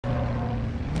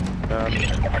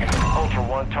Ultra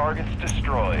One, targets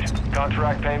destroyed.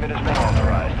 Contract payment has been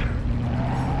authorized.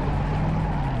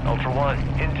 Ultra One,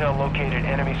 intel located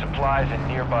enemy supplies in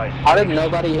nearby cities. How did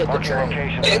nobody hit the Marking train?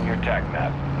 locations on your tag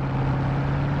map.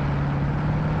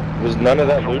 Was none of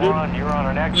that looted? Ultra One, you're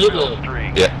on an Exfil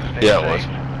streak. Yeah, Stay yeah, it safe.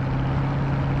 was.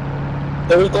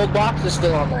 There was gold boxes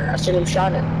still on there. I seen him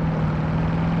shining.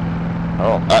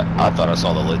 Oh, I thought I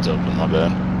saw the lids open, my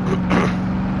bad.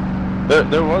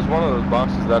 there was one of those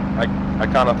boxes that I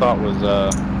kind of thought was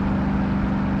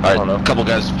I don't know. A couple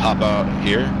guys hop out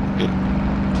here, good.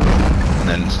 And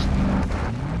then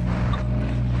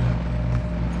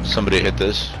somebody hit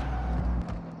this.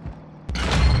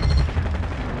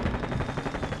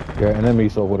 Yeah,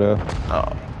 enemies over there.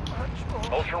 Oh.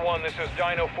 Ultra One, this is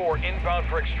Dino 4, inbound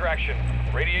for extraction.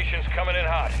 Radiation's coming in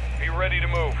hot. Be ready to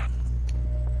move.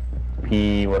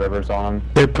 P whatever's on.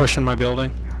 They're pushing my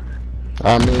building.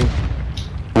 On me.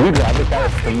 I just got a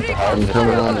thing to hide.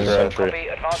 Coming on Copy, there.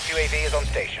 advanced UAV is on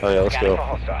station. Oh yeah, let's Scanning go. for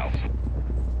hostiles.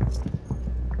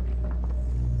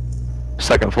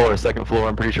 Second floor,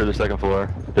 I'm pretty sure the second floor.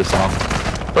 Just on.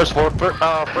 First floor,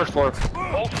 first floor. Ultra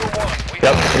One, we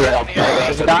Yep, have he's right on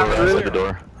outside the the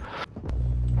door.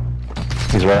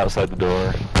 He's right outside the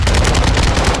door.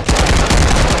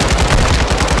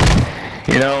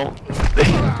 You know,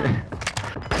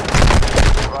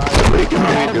 somebody can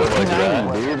maybe do it like that.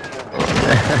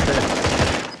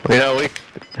 You know,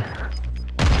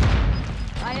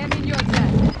 I am in your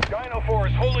debt. Dino 4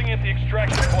 is holding at the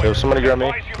extraction point. Yo, somebody grab me.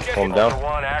 Advise you get Hold him Ultra down.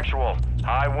 One, actual.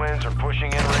 High winds are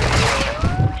pushing in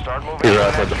radiation. Start moving. he's to right the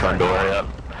outside the next front door. front.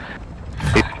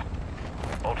 Yep.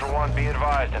 Ultra One, be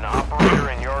advised, an operator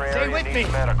in your area needs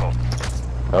medical.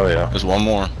 Oh yeah. There's one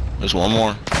more. There's one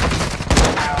more.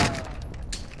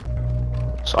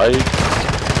 Side.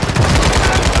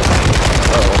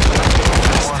 Uh-oh.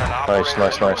 Nice.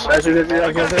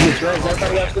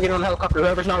 Everybody else can get on the helicopter.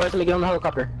 Whoever's not ready to get on the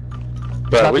helicopter.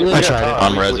 But we I got tried it. time.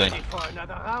 I'm resing.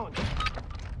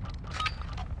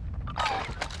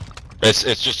 It's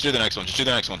just do the next one. Just do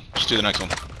the next one. Just do the next one.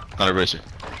 Not a racer.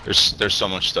 There's so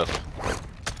much stuff.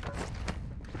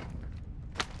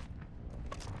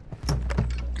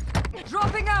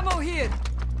 Dropping ammo here.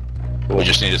 We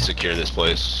just need to secure this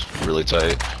place really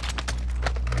tight.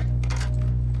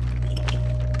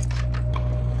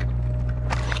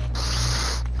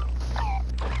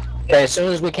 Okay, as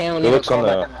soon as we can, we need Good to looks call on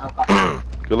back on the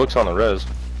helicopter. Good looks on the res.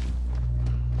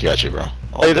 Got you, bro.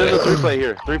 All Hey, there's day. a 3-plate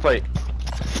here. 3-plate.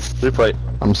 3-plate.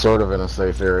 I'm sort of in a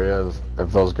safe area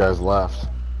if those guys left.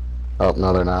 Oh,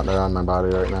 no they're not. They're on my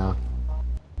body right now.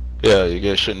 Yeah, you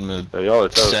guys shouldn't have Yeah, y'all are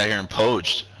toast. sat here and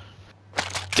poached.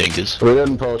 Dingus. We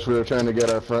didn't poach. We were trying to get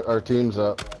our teams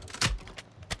up.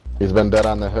 He's been dead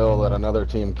on the hill that another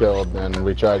team killed, and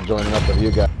we tried joining up with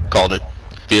you guys. Called it.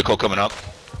 Vehicle coming up.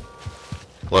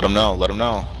 Let them know. Let them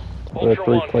know. Ultra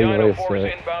One, three-plate Dino race, 4 is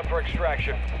right? inbound for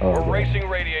extraction. Oh, We're yeah. racing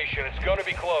radiation. It's going to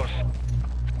be close.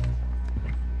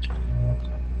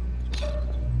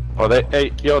 Oh,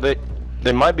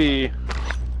 they might be.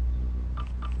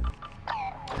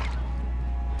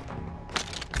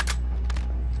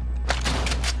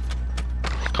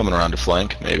 Coming around to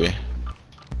flank, maybe.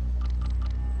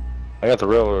 I got the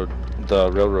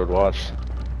railroad watch.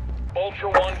 Ultra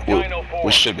One, We- Dino 4.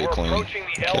 we should be We're clean. approaching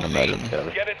the Can't LZ. imagine.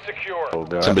 Get it secure. Oh,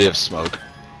 God. Somebody have smoke.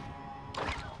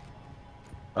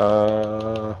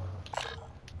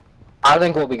 I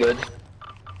think we'll be good.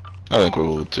 I think we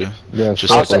will too. Yeah,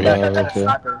 Just I'll like sit back. I right got a there.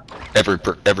 sniper.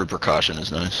 every precaution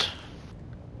is nice.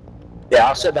 Yeah,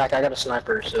 I'll sit back. I got a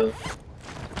sniper, so.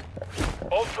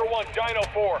 Ultra One, Dino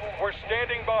 4. We're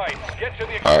standing by. Get to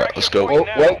the extraction Alright, let's go. point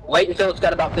now. Wait until it's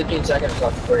got about 15 seconds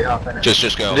left before you hop in it.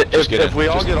 Just go. If, Just get if in. we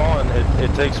all Just- get on,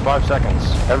 it takes 5 seconds.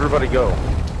 Everybody go.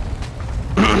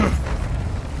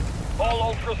 All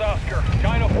Ultras Oscar.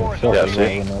 Dino 4 is Yeah, on Yeah, the see.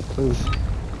 way. Over there, too.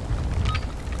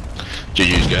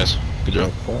 GG's, guys. Good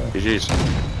job. GG's.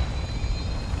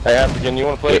 Hey, African, you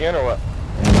want to play again or what?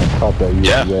 And I caught that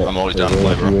Yeah, UAV. I'm always down to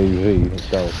play, bro. UAV.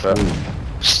 That was sweet.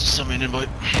 Send me an invite.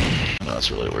 No,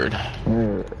 that's really weird.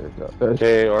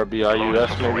 KRBIUS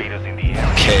maybe? Raiders in the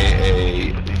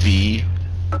air.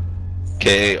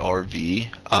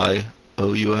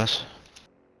 KARVIOUS.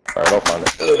 Alright, I'll find it.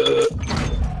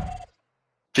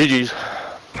 GG's.